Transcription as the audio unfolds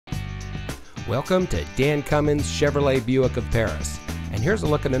Welcome to Dan Cummins Chevrolet Buick of Paris. And here's a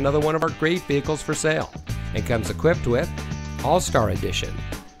look at another one of our great vehicles for sale. It comes equipped with All-Star Edition,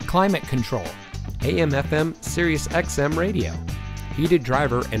 climate control, AM/FM Sirius XM radio, heated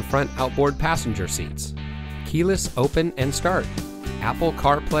driver and front outboard passenger seats, keyless open and start, Apple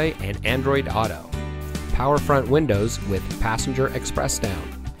CarPlay and Android Auto, power front windows with passenger express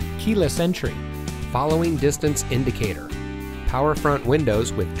down, keyless entry, following distance indicator, power front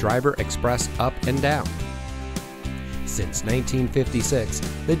windows with driver express up and down. Since 1956,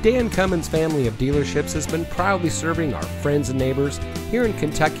 the Dan Cummins family of dealerships has been proudly serving our friends and neighbors here in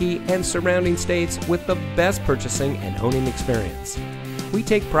Kentucky and surrounding states with the best purchasing and owning experience. We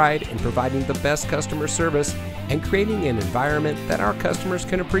take pride in providing the best customer service and creating an environment that our customers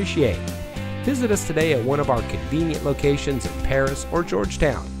can appreciate. Visit us today at one of our convenient locations in Paris or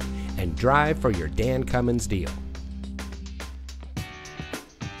Georgetown and drive for your Dan Cummins deal.